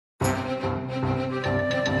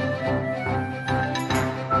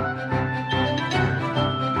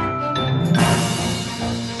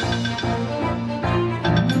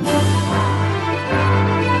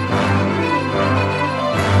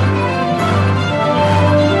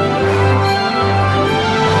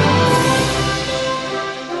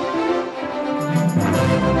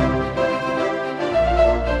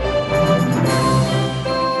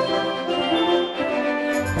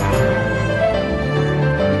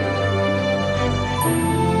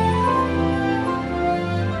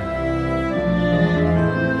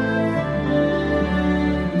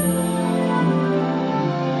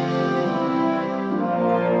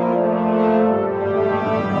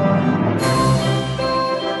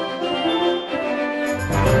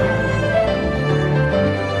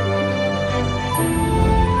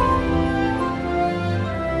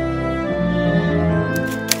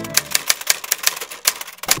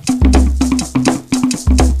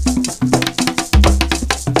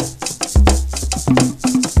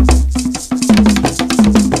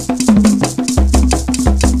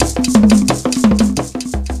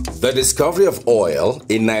discovery of oil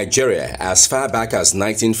in Nigeria as far back as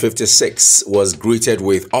 1956 was greeted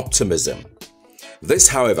with optimism. This,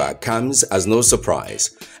 however, comes as no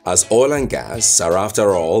surprise, as oil and gas are,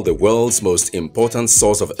 after all, the world's most important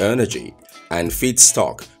source of energy and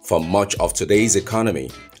feedstock for much of today's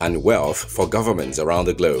economy and wealth for governments around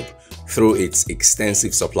the globe through its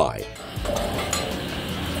extensive supply.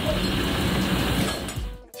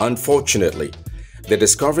 Unfortunately, the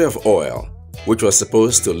discovery of oil, which was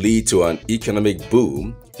supposed to lead to an economic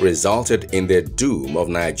boom, resulted in the doom of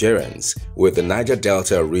Nigerians, with the Niger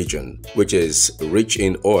Delta region, which is rich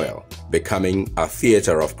in oil, becoming a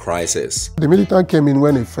theater of crisis. The militant came in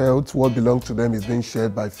when they felt what belonged to them is being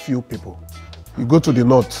shared by few people. You go to the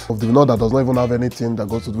north that does not even have anything that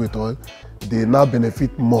goes to do with oil, they now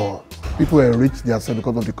benefit more. People enrich themselves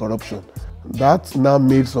because of the corruption. That now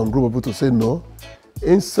made some group of people to say no.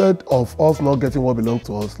 Instead of us not getting what belongs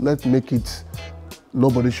to us, let's make it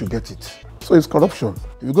nobody should get it. So it's corruption.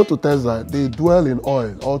 If you go to Tesla, they dwell in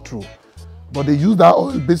oil all through, but they use that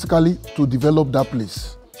oil basically to develop that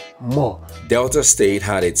place more. Delta State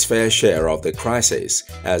had its fair share of the crisis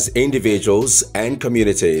as individuals and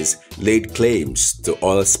communities laid claims to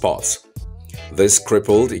oil spots. This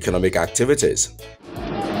crippled economic activities.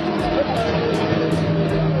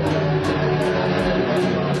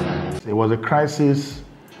 It was a crisis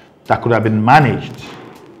that could have been managed,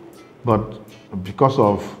 but because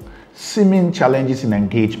of seeming challenges in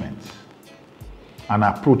engagement and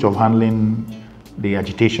approach of handling the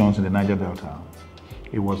agitations in the Niger Delta,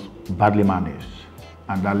 it was badly managed,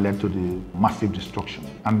 and that led to the massive destruction,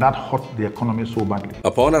 and that hurt the economy so badly.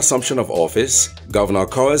 Upon assumption of office, Governor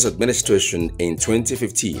Okowa's administration in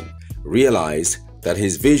 2015 realized that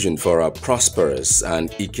his vision for a prosperous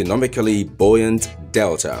and economically buoyant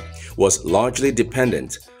Delta was largely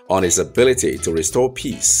dependent on his ability to restore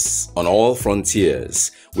peace on all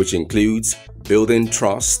frontiers, which includes building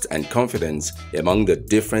trust and confidence among the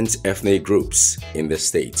different ethnic groups in the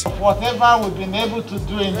state. Whatever we've been able to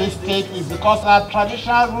do in this state is because our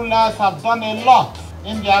traditional rulers have done a lot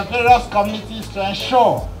in their various communities to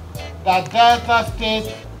ensure that Delta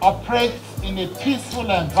State operates in a peaceful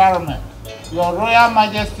environment. Your Royal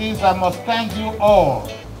Majesties, I must thank you all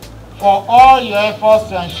for all your efforts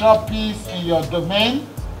to ensure peace in your domain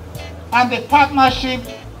and the partnership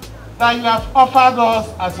that you have offered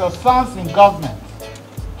us as your sons in government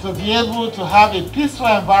to be able to have a peaceful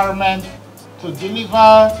environment to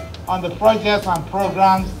deliver on the projects and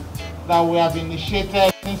programs that we have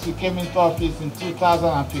initiated since we came into office in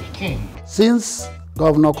 2015. Since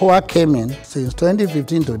Governor Okowa came in, since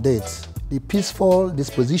 2015 to date, the peaceful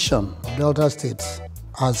disposition of Delta State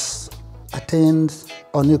has attained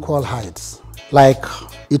unequal heights, like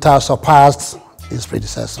it has surpassed its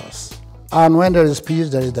predecessors. And when there is peace,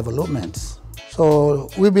 there is development. So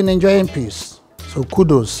we've been enjoying peace. So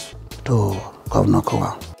kudos to Governor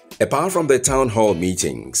Okowa. Apart from the town hall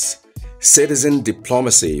meetings, citizen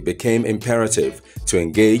diplomacy became imperative to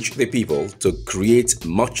engage the people to create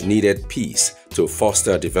much needed peace to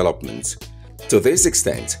foster development. To this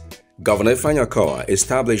extent, Governor Okowa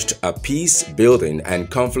established a Peace Building and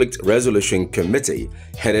Conflict Resolution Committee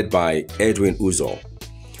headed by Edwin Uzo.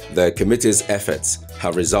 The committee's efforts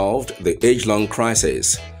have resolved the age-long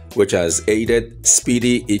crisis, which has aided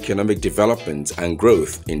speedy economic development and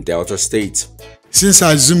growth in Delta State. Since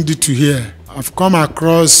I zoomed it to here, I've come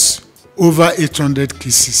across over 800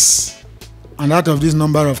 cases. And out of this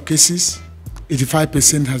number of cases,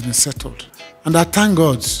 85% has been settled. And I thank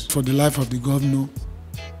God for the life of the governor,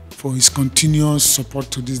 for his continuous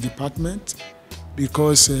support to this department,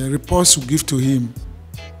 because reports we give to him,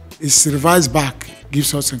 his revised back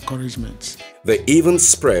gives us encouragement. The even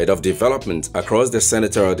spread of development across the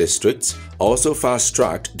senatorial districts also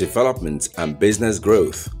fast-tracked development and business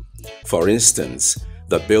growth. For instance,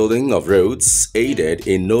 the building of roads aided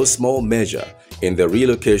in no small measure in the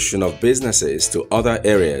relocation of businesses to other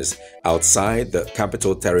areas outside the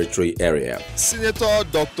Capital Territory area. Senator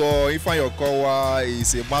Dr. Okowa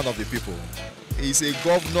is a man of the people. He's a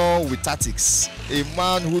governor with tactics, a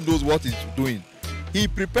man who knows what he's doing. He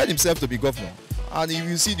prepared himself to be governor, and you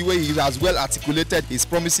will see the way he has well articulated his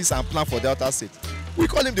promises and plan for Delta State. We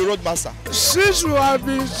call him the road master. Since we have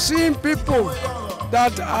been seeing people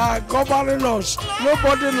that are governing us,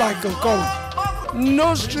 nobody like Okowa.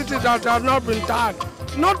 No street that has not been done.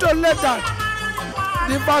 Not only that,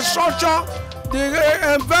 the infrastructure,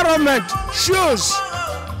 the environment shows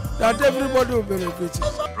that everybody will benefit.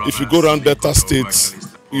 If you go around Delta State,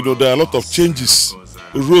 there are a lot of changes.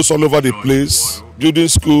 Roads all over the place, building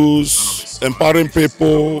schools, empowering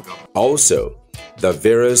people. Also, the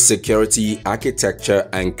various security architecture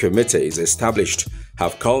and committees established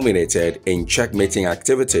have culminated in checkmating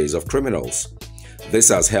activities of criminals. This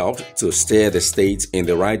has helped to steer the state in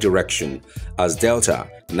the right direction as Delta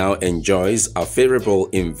now enjoys a favorable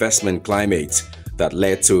investment climate that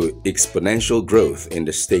led to exponential growth in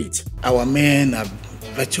the state. Our men are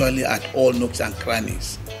virtually at all nooks and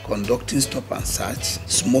crannies, conducting stop and search,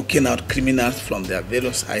 smoking out criminals from their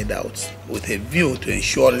various hideouts with a view to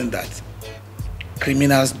ensuring that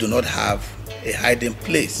criminals do not have a hiding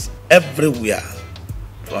place. Everywhere,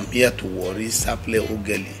 from here to Warri, Saple,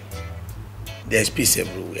 Ugeli, there's peace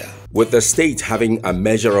everywhere. With the state having a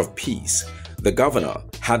measure of peace, the governor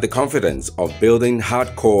had the confidence of building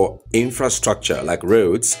hardcore infrastructure like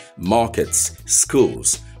roads, markets,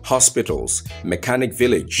 schools, hospitals, mechanic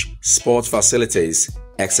village, sports facilities,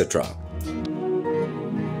 etc.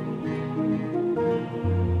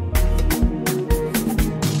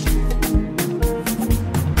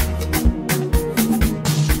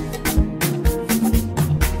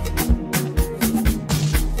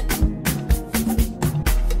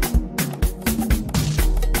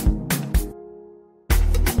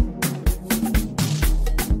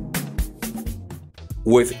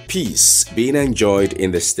 With peace being enjoyed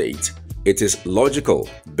in the state, it is logical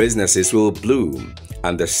businesses will bloom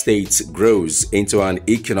and the state grows into an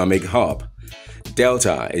economic hub.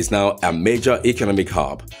 Delta is now a major economic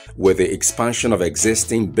hub with the expansion of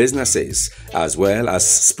existing businesses as well as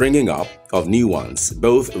springing up of new ones,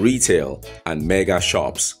 both retail and mega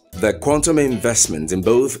shops. The quantum investment in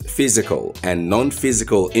both physical and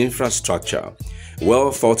non-physical infrastructure,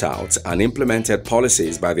 well thought out and implemented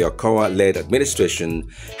policies by the Okowa-led administration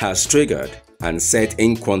has triggered and set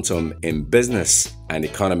in quantum in business and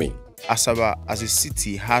economy. Asaba as a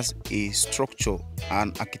city has a structure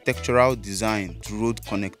and architectural design to road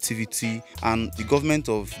connectivity, and the government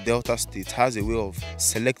of Delta State has a way of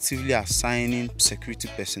selectively assigning security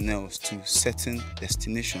personnel to certain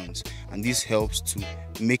destinations, and this helps to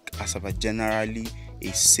make Asaba generally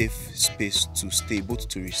a safe space to stay, both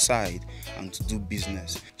to reside and to do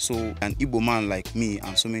business. So an Igbo man like me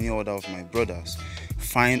and so many other of my brothers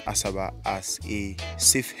find Asaba as a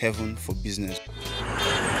safe haven for business.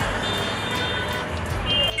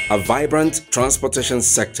 A vibrant transportation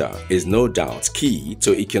sector is no doubt key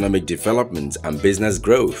to economic development and business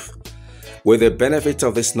growth. With the benefit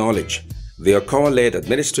of this knowledge, the Okowa-led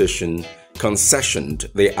administration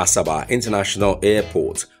concessioned the Asaba International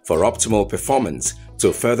Airport for optimal performance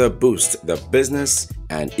to further boost the business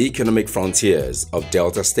and economic frontiers of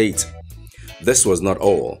Delta State. This was not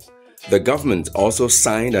all. The government also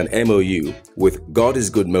signed an MOU with God is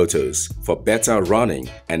Good Motors for better running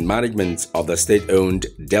and management of the state-owned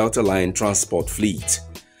Delta Line transport fleet.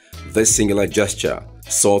 This singular gesture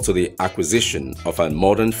saw to the acquisition of a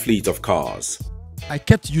modern fleet of cars. I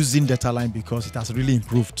kept using Delta Line because it has really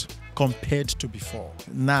improved compared to before.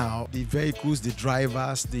 Now, the vehicles, the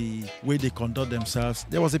drivers, the way they conduct themselves,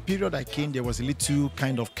 there was a period I came, there was a little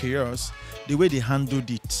kind of chaos. The way they handled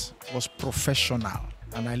it was professional,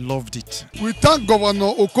 and I loved it. We thank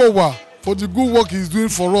Governor Okowa for the good work he's doing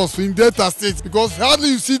for us in Delta State, because hardly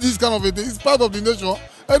you see this kind of a thing. It's part of the nation.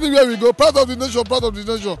 Anywhere we go, part of the nation, part of the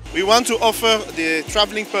nation. We want to offer the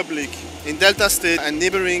traveling public in Delta State and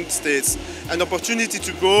neighboring states an opportunity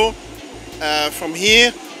to go from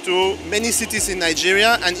here to many cities in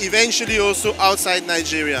Nigeria and eventually also outside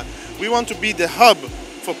Nigeria. We want to be the hub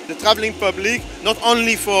for the traveling public, not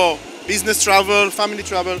only for business travel, family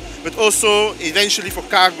travel, but also eventually for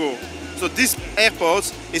cargo. So this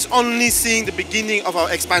airport is only seeing the beginning of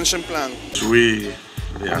our expansion plan. We,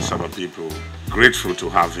 the Asaba people, grateful to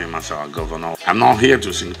have him as our governor. I'm not here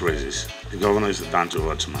to sing praises. The governor is a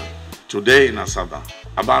down-to-earth man. Today in Asaba,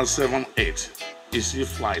 about 7, 8, you see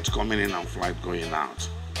flights coming in and flight going out.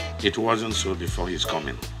 It wasn't so before his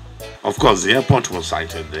coming. Of course, the airport was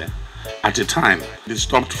sited there. At the time, they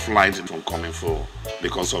stopped flights from coming forward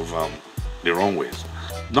because of the runways.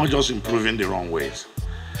 Not just improving the runways,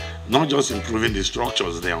 not just improving the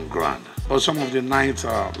structures there on ground, but some of the night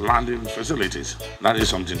landing facilities. That is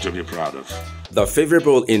something to be proud of. The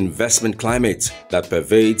favorable investment climate that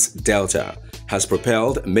pervades Delta has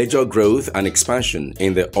propelled major growth and expansion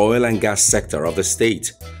in the oil and gas sector of the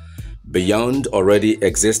state. Beyond already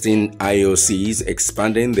existing IOCs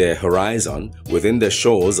expanding their horizon within the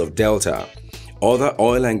shores of Delta, other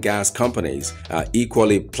oil and gas companies are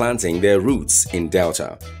equally planting their roots in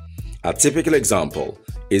Delta. A typical example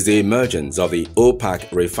is the emergence of the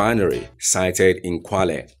OPAC refinery sited in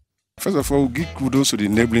Kwale. First of all, we give kudos to the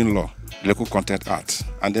enabling law, the Local Content Act.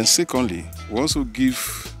 And then secondly, we also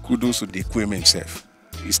give kudos to the Kwame himself.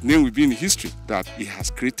 His name will be in history that he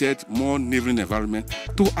has created more enabling environment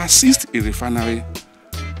to assist a refinery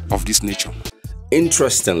of this nature.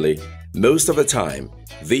 Interestingly, most of the time,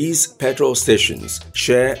 these petrol stations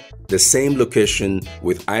share the same location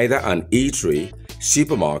with either an eatery,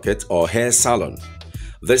 supermarket, or hair salon.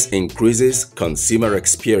 This increases consumer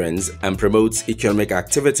experience and promotes economic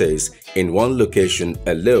activities in one location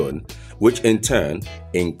alone, which in turn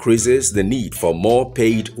increases the need for more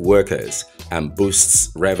paid workers and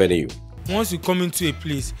boosts revenue. Once you come into a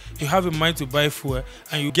place, you have a mind to buy fuel,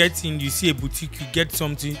 and you get in, you see a boutique, you get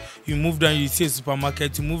something, you move down, you see a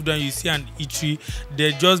supermarket, you move down, you see an eatery,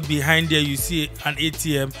 there just behind there you see an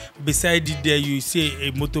ATM, beside it there you see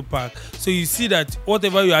a motor park. So you see that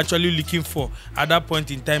whatever you're actually looking for at that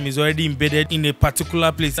point in time is already embedded in a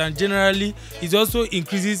particular place, and generally it also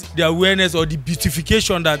increases the awareness or the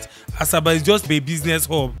beautification that Asaba is just a business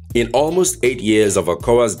hub. In almost 8 years of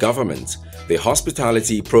Okowa's government, the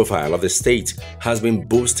hospitality profile of the state has been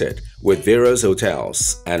boosted with various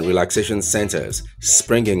hotels and relaxation centers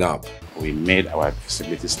springing up. We made our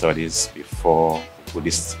feasibility studies before we put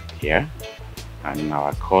this here, and in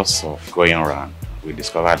our course of going around, we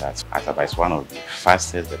discovered that Asaba is one of the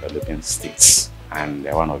fastest developing states and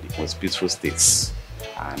one of the most peaceful states.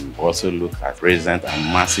 And also look at recent and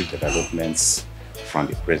massive developments from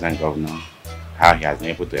the present governor, how he has been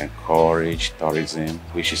able to encourage tourism,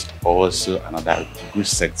 which is also another good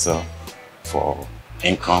sector for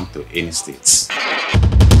income to any states.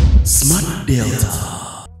 Smart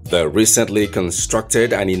Delta. The recently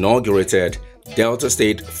constructed and inaugurated Delta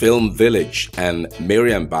State Film Village and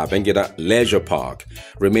Miriam Babangida Leisure Park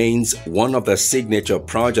remains one of the signature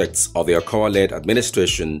projects of the Okowa-led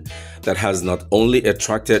administration that has not only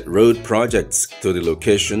attracted road projects to the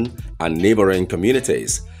location and neighboring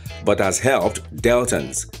communities, but has helped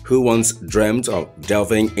Deltans who once dreamt of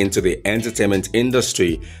delving into the entertainment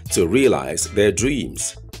industry to realize their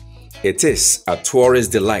dreams. It is a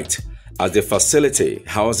tourist delight as the facility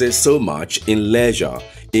houses so much in leisure,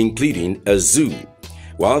 including a zoo,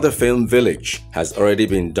 while the film village has already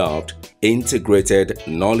been dubbed Integrated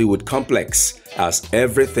Nollywood Complex, as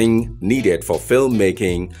everything needed for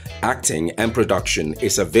filmmaking, acting and production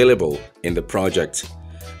is available in the project.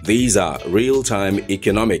 These are real-time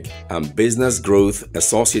economic and business growth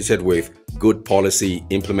associated with good policy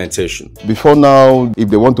implementation. Before now, if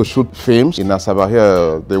they want to shoot films in Asaba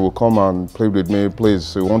here, they will come and play with me,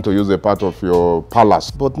 please, we want to use a part of your palace.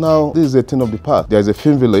 But now, this is a thing of the past. There's a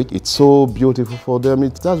film village, it's so beautiful for them,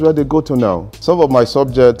 that's where they go to now. Some of my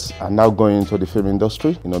subjects are now going into the film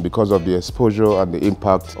industry, because of the exposure and the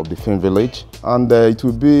impact of the film village. And it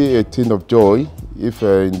will be a thing of joy if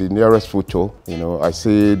in the nearest future, I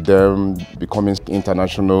see them becoming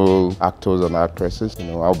international actors and actresses,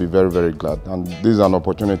 I'll be very, very glad. And this is an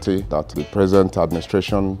opportunity that the present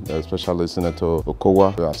administration, especially Senator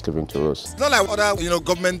Okowa, has given to us. It's not like other,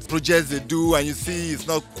 government projects they do and you see it's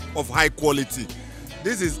not of high quality.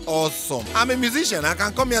 This is awesome. I'm a musician. I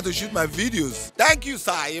can come here to shoot my videos. Thank you,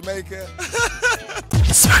 sir. You make it.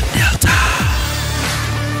 Smart Delta.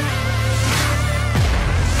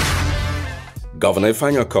 Governor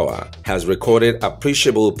Ifeanyi Okowa has recorded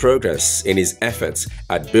appreciable progress in his efforts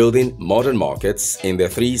at building modern markets in the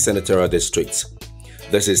 3 senatorial districts.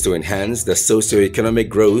 This is to enhance the socio-economic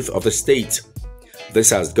growth of the state. This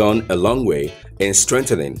has gone a long way in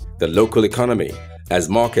strengthening the local economy as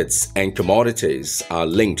markets and commodities are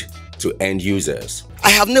linked to end users. I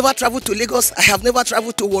have never traveled to Lagos, I have never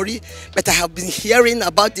traveled to Warri, but I have been hearing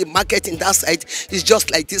about the market in that side. It's just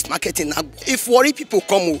like this market in Agbo. If Warri people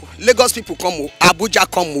come, Lagos people come, Abuja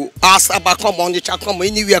come, Asaba come, Onitsha come,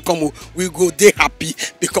 anywhere come, we go there happy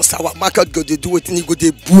because our market go to do it and it go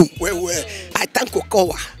there boom. Well, I thank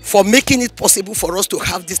Okowa for making it possible for us to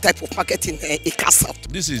have this type of market in Ika South.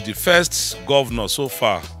 This is the first governor so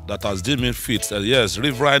far that has deemed it fit that yes,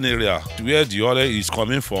 riverine area where the oil is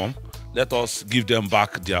coming from, let us give them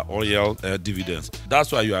back their oil dividends.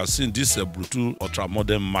 That's why you are seeing this Brutu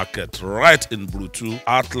ultra-modern market right in Brutu,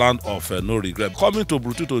 heartland of no regret. Coming to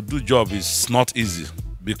Brutu to do job is not easy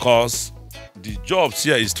because the jobs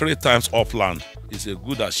here is 3 times upland. It's a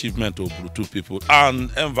good achievement of Brutu people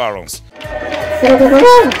and environs.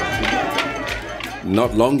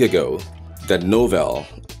 Not long ago, the novel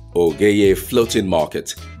Ogeye Floating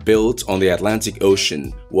Market, built on the Atlantic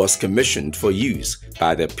Ocean, was commissioned for use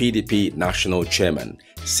by the PDP National Chairman,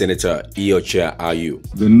 Senator Iochia Ayu.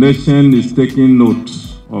 The nation is taking note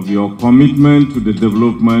of your commitment to the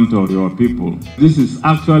development of your people. This is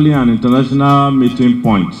actually an international meeting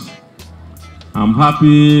point. I'm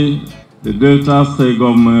happy the Delta State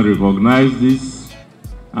government recognized this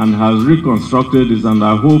and has reconstructed this, and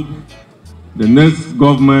I hope the next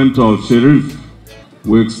government of Sheriff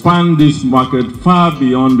will expand this market far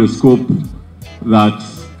beyond the scope that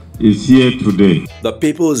is here today. The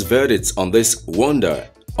people's verdict on this wonder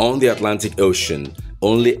on the Atlantic Ocean,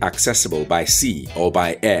 only accessible by sea or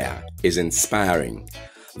by air, is inspiring.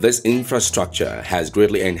 This infrastructure has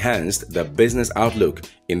greatly enhanced the business outlook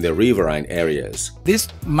in the riverine areas. This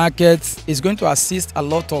market is going to assist a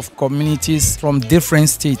lot of communities from different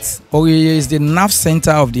states. Okowa is the nerve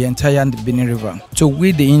center of the entire Benin River. So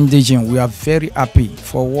we the indigenous, we are very happy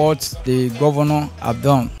for what the governor have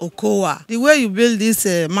done. Okowa, the way you build this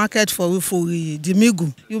market for the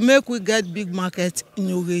Migu, you make we get big market in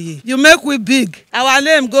Okowa. You make we big. Our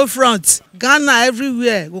name go front. Ghana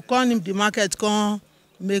everywhere. We call him the market come.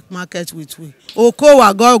 Make market with we.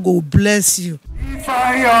 Okowa, God go bless you.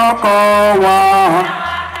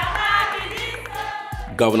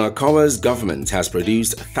 Governor Okowa's government has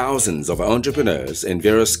produced thousands of entrepreneurs in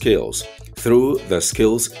various skills through the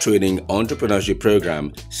Skills Training Entrepreneurship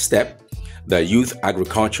Program, STEP, the Youth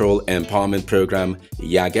Agricultural Empowerment Program,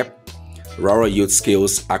 YAGEP, Rural Youth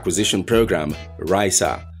Skills Acquisition Program,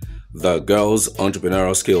 RISA, the Girls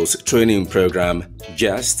Entrepreneurial Skills Training Program,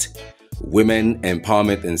 JEST, Women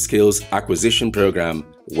Empowerment and Skills Acquisition Program,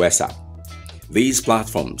 WESA. These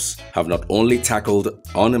platforms have not only tackled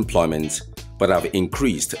unemployment, but have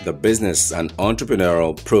increased the business and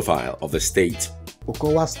entrepreneurial profile of the state.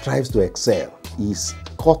 Okowa strives to excel. Is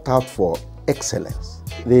cut out for excellence.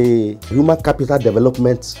 The human capital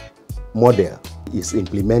development model is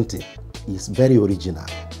implementing is very original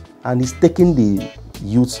and is taking the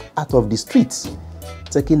youth out of the streets,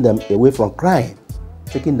 taking them away from crime,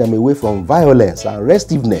 taking them away from violence and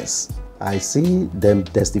restiveness. I see them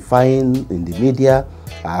testifying in the media,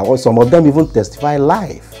 or some of them even testify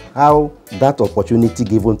live, how that opportunity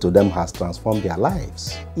given to them has transformed their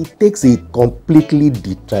lives. It takes a completely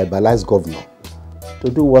detribalized governor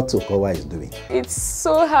to do what Okowa is doing. It's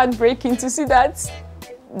so heartbreaking to see that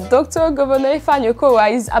Dr. Governor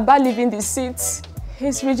Okowa is about leaving the seat.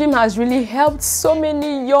 His regime has really helped so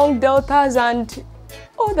many young Deltas and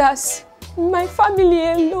others. My family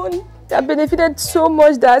alone, they have benefited so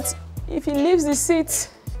much that if he leaves the seat,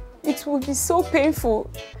 it will be so painful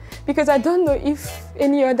because I don't know if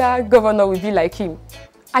any other governor will be like him.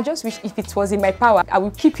 I just wish if it was in my power, I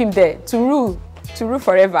would keep him there to rule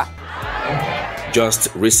forever.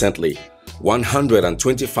 Just recently,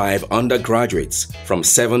 125 undergraduates from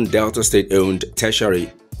 7 Delta State-owned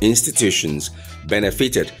tertiary institutions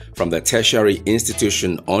benefited from the Tertiary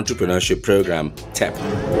Institution Entrepreneurship Program, TEP.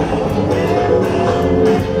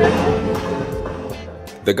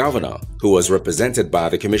 The governor, who was represented by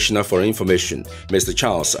the Commissioner for Information, Mr.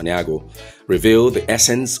 Charles Aniago, revealed the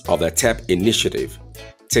essence of the TEP initiative.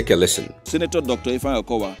 Take a listen. Senator Dr.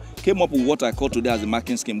 Okowa came up with what I call today as the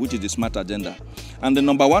marking scheme, which is the SMART agenda. And the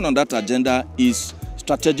number one on that agenda is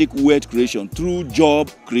strategic wealth creation through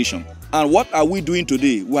job creation. And what are we doing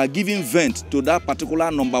today? We are giving vent to that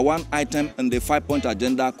particular number one item in the 5-point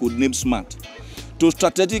agenda codenamed SMART. To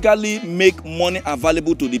strategically make money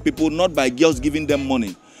available to the people, not by girls giving them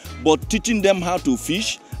money, but teaching them how to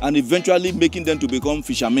fish and eventually making them to become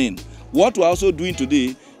fishermen. What we're also doing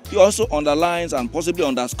today, it also underlines and possibly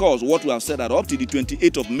underscores what we have said that up to the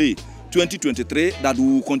 28th of May 2023 that we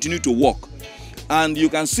will continue to work. And you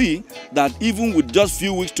can see that even with just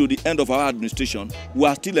few weeks to the end of our administration, we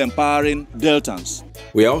are still empowering Deltans.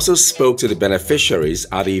 We also spoke to the beneficiaries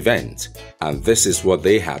at the event, and this is what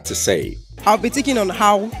they had to say. I'll be thinking on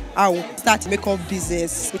how I will start to make up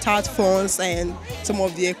business without funds and some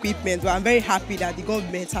of the equipment. But I'm very happy that the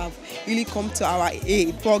government have really come to our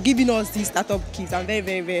aid for giving us these startup kits. I'm very,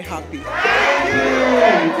 very, very happy.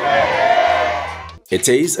 It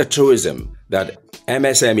is a truism that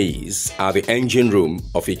MSMEs are the engine room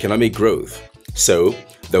of economic growth. So,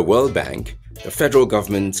 the World Bank, the federal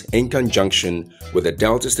government, in conjunction with the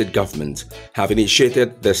Delta State government, have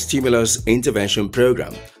initiated the Stimulus Intervention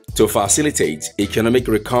Program to facilitate economic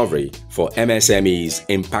recovery for MSMEs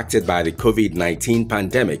impacted by the COVID-19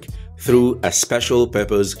 pandemic through a special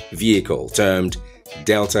purpose vehicle termed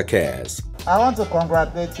Delta Cares. I want to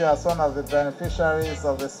congratulate you as one of the beneficiaries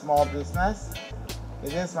of the small business.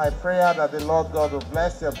 It is my prayer that the Lord God will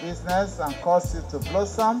bless your business and cause you to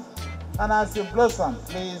blossom. And as you blossom,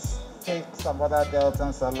 please take some other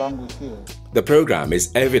Deltans along with you. The program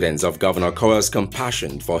is evidence of Governor Okowa's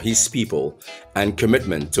compassion for his people and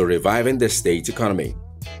commitment to reviving the state economy.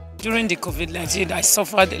 During the COVID-19, I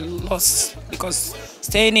suffered a loss because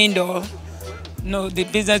staying indoors, the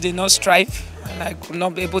business did not strive, and I could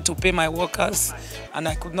not be able to pay my workers, and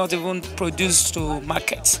I could not even produce to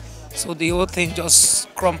market. So the whole thing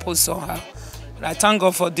just crumpled somehow. But I thank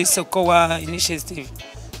God for this Okowa initiative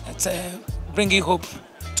that's bringing hope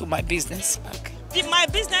to my business back. My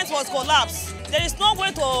business was collapsed. There is no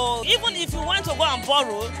way to, even if you want to go and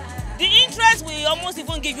borrow, the interest will almost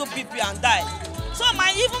even give you BP and die. So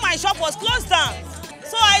even my shop was closed down.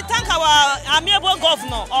 So I thank our amiable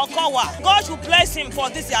governor, Okowa. God should bless him for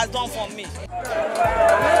this he has done for me.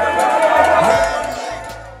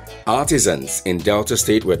 Artisans in Delta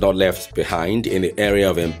State were not left behind in the area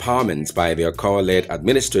of empowerment by the Okowa-led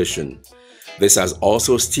administration. This has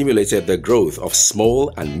also stimulated the growth of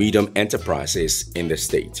small and medium enterprises in the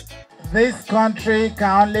state. This country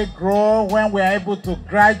can only grow when we are able to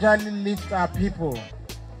gradually lift our people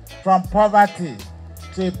from poverty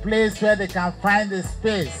to a place where they can find a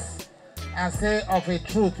space and say of a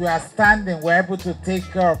truth, we are standing, we are able to take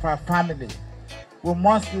care of our family. We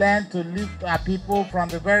must learn to lift our people from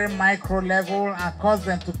the very micro level and cause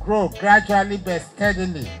them to grow gradually but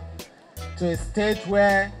steadily to a state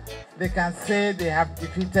where they can say they have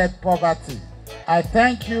defeated poverty. I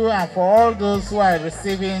thank you and for all those who are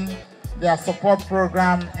receiving their support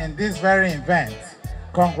program in this very event.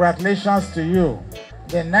 Congratulations to you.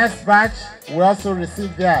 The next batch will also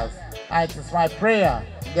receive theirs. And it is my prayer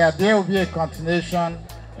that there will be a continuation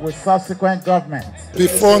with subsequent governments.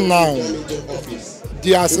 Before now,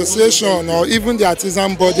 the association or even the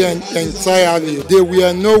artisan body entirely, they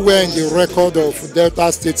were nowhere in the record of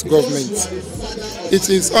Delta State government. It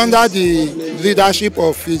is under the leadership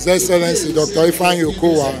of His Excellency Dr.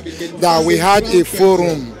 Okowa that we had a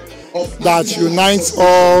forum that unites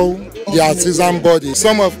all the artisan body.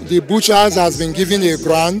 Some of the butchers has been given a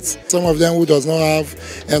grant. Some of them who does not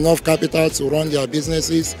have enough capital to run their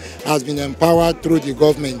businesses has been empowered through the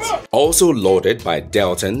government. Also lauded by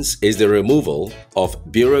Deltans is the removal of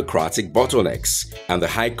bureaucratic bottlenecks and the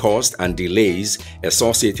high cost and delays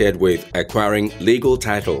associated with acquiring legal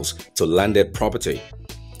titles to landed property.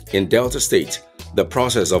 In Delta State, the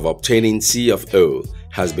process of obtaining CFO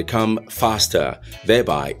has become faster,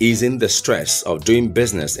 thereby easing the stress of doing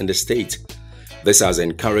business in the state. This has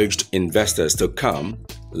encouraged investors to come,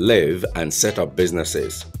 live, and set up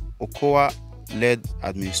businesses. Okowa-led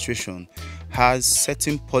administration has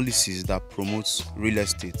certain policies that promotes real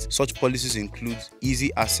estate. Such policies include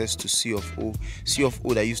easy access to CFO.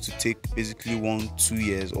 CFO that used to take basically 1-2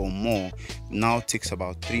 years or more now takes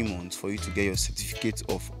about 3 months for you to get your certificate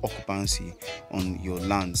of occupancy on your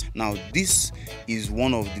lands. Now, this is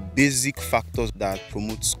one of the basic factors that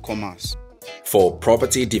promotes commerce. For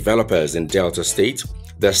property developers in Delta State,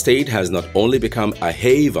 the state has not only become a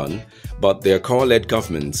haven, but the Okowa-led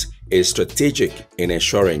government is strategic in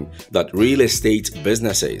ensuring that real estate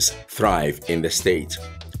businesses thrive in the state.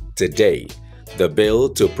 Today, the bill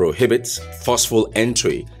to prohibit forceful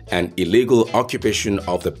entry and illegal occupation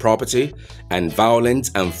of the property and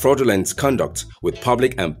violent and fraudulent conduct with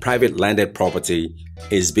public and private landed property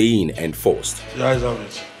is being enforced.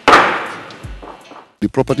 The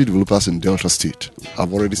property developers in Delta State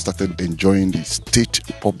have already started enjoying the State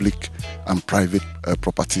Public and Private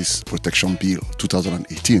Properties Protection Bill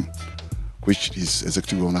 2018, which his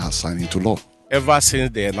executive governor has signed into law. Ever since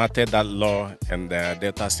they enacted that law in the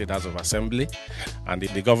Delta State House of Assembly and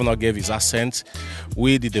the governor gave his assent,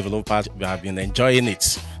 we the developers have been enjoying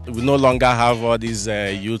it. We no longer have all these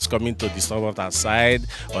youths coming to disturb our side,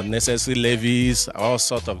 unnecessary levies, all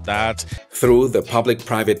sorts of that. Through the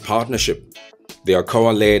public-private partnership, the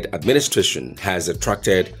Okowa-led administration has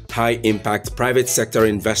attracted high-impact private sector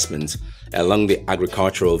investment along the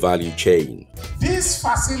agricultural value chain. This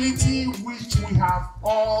facility which we have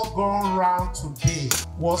all gone around today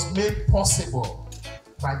was made possible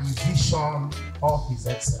by the vision of His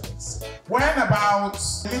Excellency. When about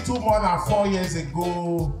a little more than 4 years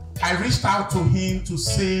ago, I reached out to him to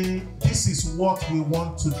say, this is what we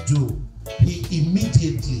want to do. He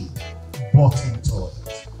immediately bought into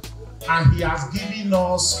it. And he has given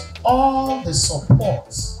us all the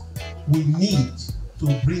support we need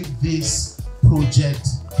to bring this project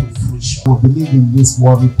to fruition. We believe in this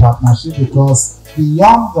Warri partnership because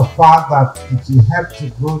beyond the fact that it will help to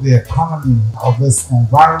grow the economy of this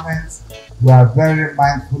environment, we are very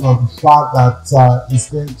mindful of the fact that it's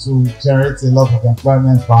going to generate a lot of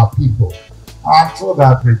employment for our people. I'm sure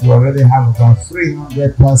that we already have about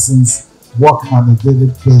 300 persons working on a daily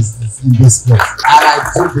basis in this place. And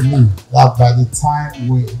I do believe that by the time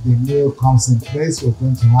the mill comes in place, we're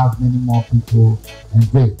going to have many more people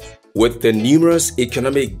engaged. With the numerous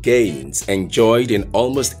economic gains enjoyed in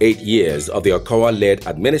almost 8 years of the Okowa-led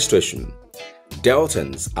administration,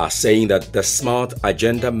 Deltans are saying that the Smart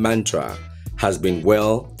Agenda mantra has been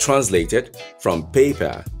well translated from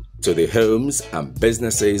paper to the homes and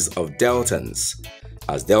businesses of Deltans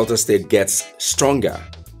as Delta State gets stronger,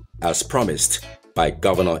 as promised by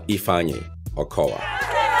Governor Ifeanyi Okowa.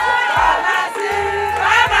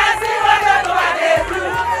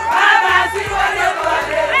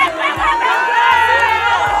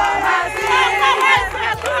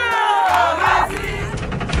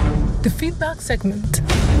 feedback segment.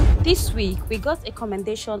 This week, we got a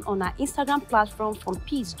commendation on our Instagram platform from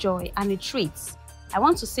Peace, Joy, and it reads, I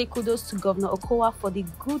want to say kudos to Governor Okowa for the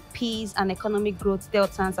good peace and economic growth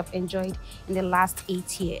Deltans have enjoyed in the last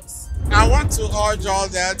 8 years. I want to urge all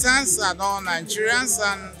Deltans and all Nigerians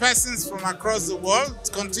and persons from across the world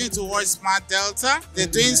to continue to watch Smart Delta. They're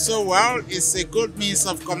doing so well. It's a good means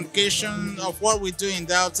of communication of what we do in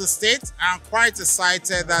Delta State. I'm quite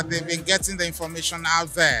excited that they've been getting the information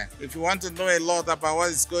out there. If you want to know a lot about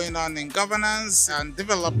what is going on in governance and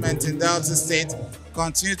development in Delta State,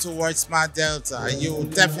 continue to watch Smart Delta. You will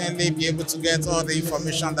definitely be able to get all the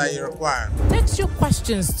information that you require. Text your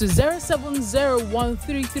questions to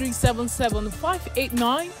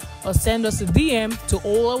 07013377589 or send us a DM to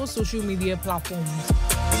all our social media platforms.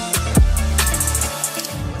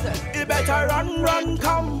 You better run,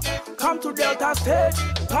 come to Delta State.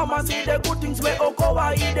 Come and see the good things where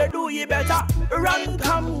Okowa they do. You better run,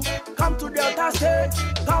 come to Delta State.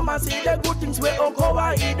 Come and see the good things where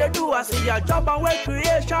Okowa they do. I see your job and work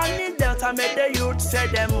creation in Delta. Make the youth say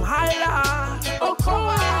them higher.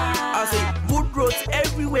 Okowa. I see good roads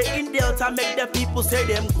everywhere in Delta. Make the people say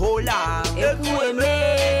them cola.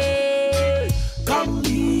 Come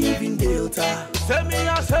live in Delta. Say me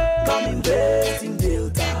I say. Come invest in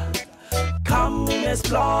Delta. Come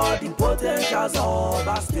explore the potentials of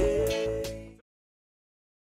our state.